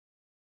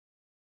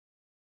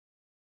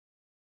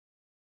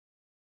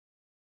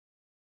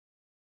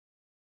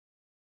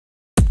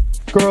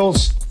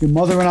Girls, your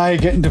mother and I are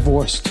getting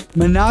divorced.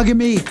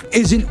 Monogamy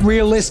isn't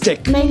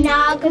realistic.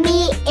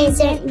 Monogamy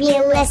isn't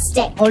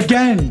realistic.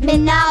 Again.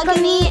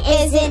 Monogamy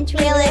isn't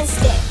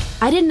realistic.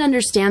 I didn't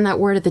understand that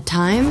word at the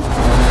time,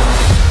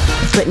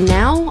 but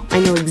now I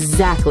know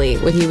exactly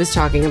what he was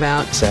talking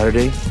about.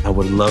 Saturday, I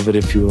would love it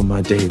if you were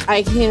my date.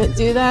 I can't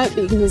do that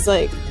because,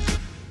 like,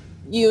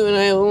 you and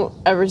I won't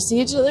ever see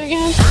each other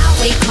again. I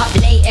wake up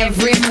late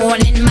every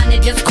morning,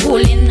 manager's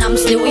calling, I'm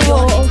still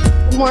yawning.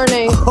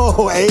 Morning.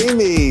 Oh,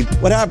 Amy.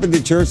 What happened?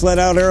 Did church let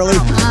out early?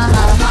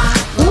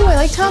 Ooh, I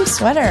like Tom's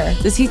sweater.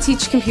 Does he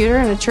teach computer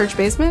in a church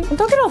basement?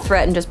 Don't get all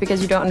threatened just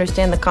because you don't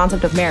understand the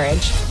concept of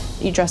marriage.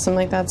 You dress him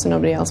like that so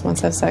nobody else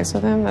wants to have sex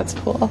with him? That's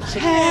cool.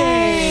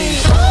 Hey!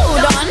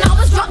 Hold on, I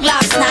was drunk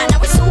last night, I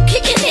was so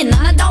kicking in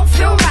and I don't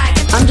feel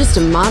right. I'm just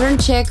a modern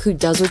chick who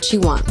does what she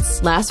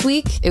wants. Last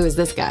week, it was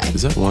this guy.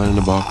 Is that wine in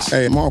the box?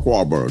 Hey, Mark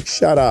Wahlberg,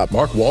 shut up.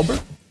 Mark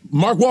Wahlberg?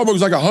 Mark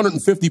Wahlberg's like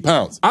 150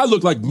 pounds. I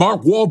look like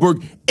Mark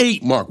Wahlberg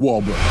ate Mark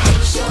Wahlberg.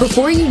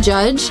 Before you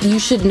judge, you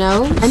should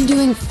know I'm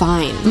doing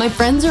fine. My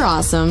friends are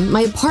awesome,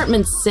 my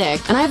apartment's sick,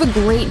 and I have a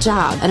great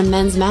job at a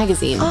men's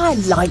magazine. I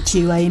like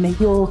you, Amy.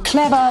 You're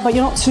clever, but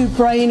you're not too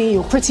brainy.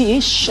 You're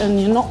pretty-ish, and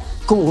you're not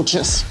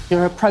gorgeous.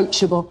 You're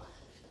approachable.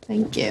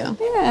 Thank you.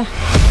 Yeah.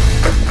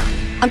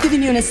 I'm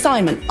giving you an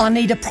assignment. I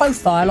need a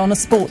profile on a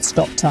sports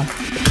doctor.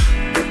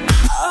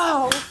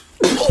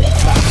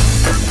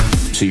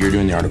 So you're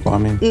doing the article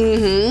on me?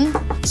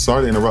 Mm-hmm.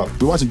 Sorry to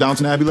interrupt. We watching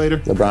Downton Abbey later?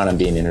 LeBron, I'm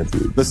being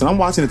interviewed. Listen, I'm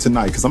watching it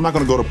tonight because I'm not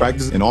going to go to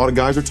practice and all the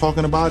guys are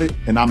talking about it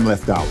and I'm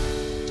left out.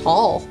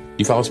 Tall.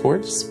 You follow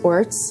sports?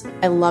 Sports?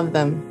 I love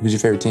them. Who's your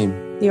favorite team?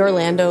 The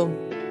Orlando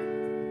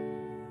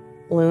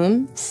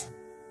Blooms.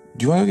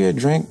 Do you want to get a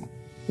drink?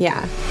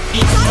 Yeah.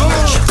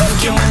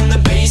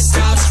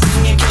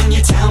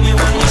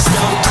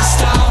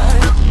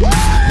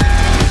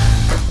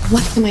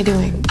 What am I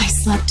doing? I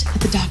slept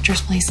at the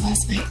doctor's place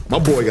last night. My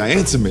boy got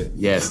intimate.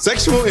 Yes.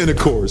 Sexual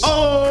intercourse.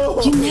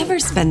 Oh! You never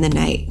spend the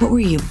night. What were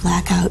you,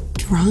 blackout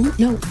drunk?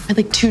 No, I had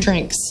like 2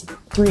 drinks.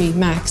 3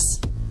 max.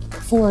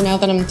 4 now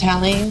that I'm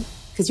tallying.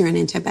 Because you're on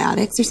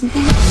antibiotics or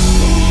something?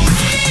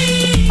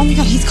 Oh my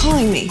God, he's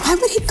calling me. Why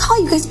would he call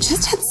you? You guys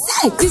just had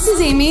sex. This is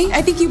Amy.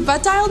 I think you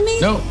butt dialed me?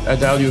 No, I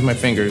dialed you with my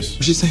fingers.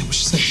 What'd she say? What'd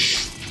she say?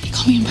 He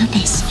called me on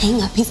purpose.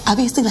 Hang up. He's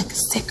obviously like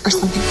sick or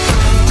something.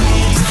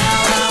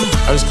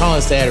 I was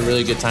calling to say I had a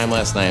really good time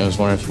last night. I was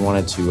wondering if you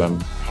wanted to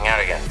hang out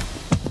again.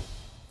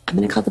 I'm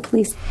gonna call the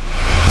police.